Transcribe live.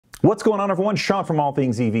What's going on, everyone? Sean from All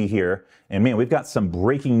Things EV here. And man, we've got some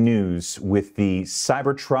breaking news with the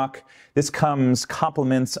Cybertruck. This comes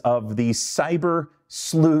compliments of the Cyber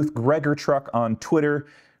Sleuth Cybertruck on Twitter.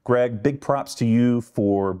 Greg, big props to you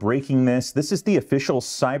for breaking this. This is the official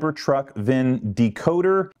Cybertruck VIN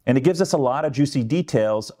decoder, and it gives us a lot of juicy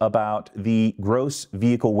details about the gross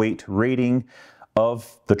vehicle weight rating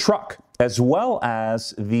of the truck, as well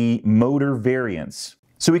as the motor variants.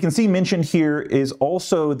 So we can see mentioned here is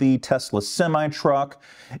also the Tesla semi-truck.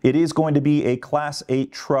 It is going to be a Class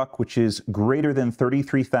 8 truck, which is greater than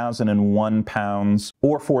 33,001 pounds,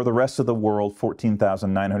 or for the rest of the world,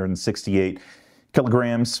 14,968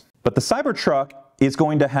 kilograms. But the Cybertruck is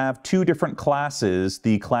going to have two different classes,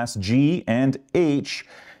 the Class G and H.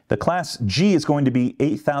 The Class G is going to be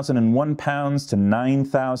 8,001 pounds to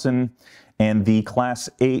 9,000, and the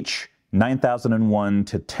Class H, 9,001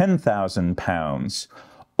 to 10,000 pounds.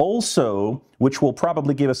 Also, which will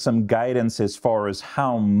probably give us some guidance as far as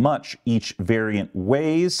how much each variant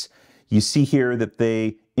weighs, you see here that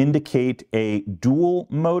they indicate a dual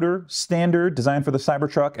motor standard designed for the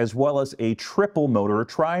Cybertruck, as well as a triple motor or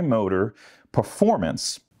tri-motor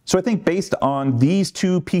performance. So I think based on these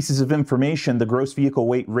two pieces of information, the gross vehicle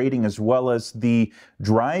weight rating as well as the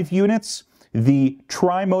drive units, the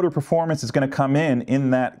tri-motor performance is going to come in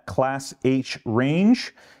that Class H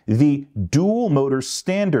range. The dual motor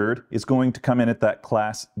standard is going to come in at that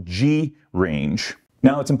Class G range.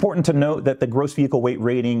 Now, it's important to note that the gross vehicle weight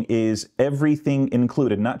rating is everything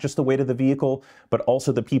included, not just the weight of the vehicle, but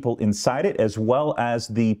also the people inside it, as well as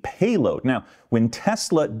the payload. Now, when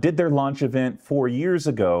Tesla did their launch event 4 years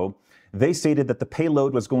ago, they stated that the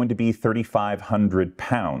payload was going to be 3,500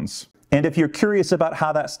 pounds. And if you're curious about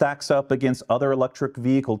how that stacks up against other electric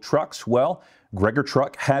vehicle trucks, well,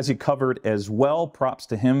 Cybertruck has you covered as well. Props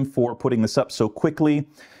to him for putting this up so quickly.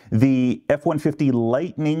 The F-150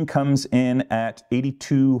 Lightning comes in at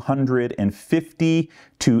 8,250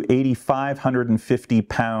 to 8,550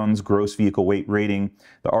 pounds gross vehicle weight rating.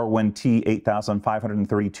 The R1T,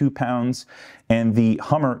 8,532 pounds. And the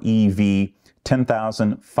Hummer EV,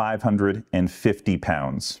 10,550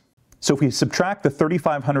 pounds. So if we subtract the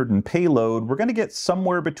 3,500 in payload, we're going to get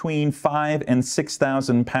somewhere between 5,000 and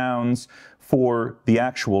 6,000 pounds for the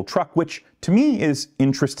actual truck, which to me is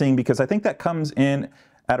interesting because I think that comes in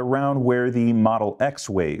at around where the Model X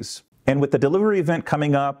weighs. And with the delivery event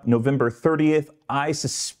coming up November 30th, I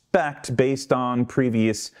suspect, based on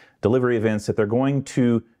previous delivery events, that they're going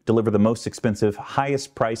to deliver the most expensive,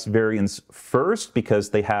 highest price variants first because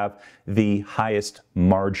they have the highest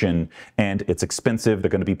margin and it's expensive. They're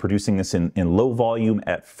going to be producing this in low volume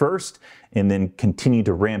at first and then continue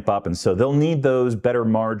to ramp up. And so they'll need those better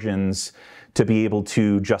margins to be able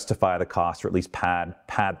to justify the cost, or at least pad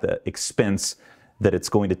the expense that it's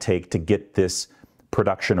going to take to get this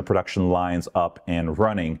production lines up and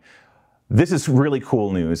running. This is really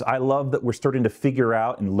cool news. I love that we're starting to figure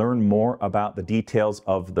out and learn more about the details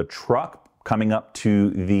of the truck coming up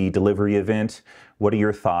to the delivery event. What are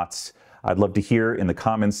your thoughts? I'd love to hear in the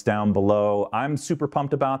comments down below. I'm super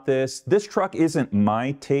pumped about this. This truck isn't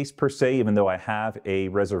my taste per se, even though I have a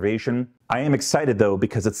reservation. I am excited though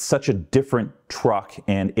because it's such a different truck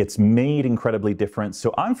and it's made incredibly different.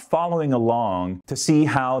 So I'm following along to see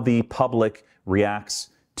how the public reacts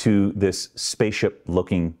to this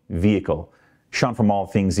spaceship-looking vehicle. Sean from All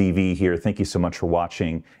Things EV here. Thank you so much for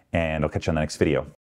watching, and I'll catch you on the next video.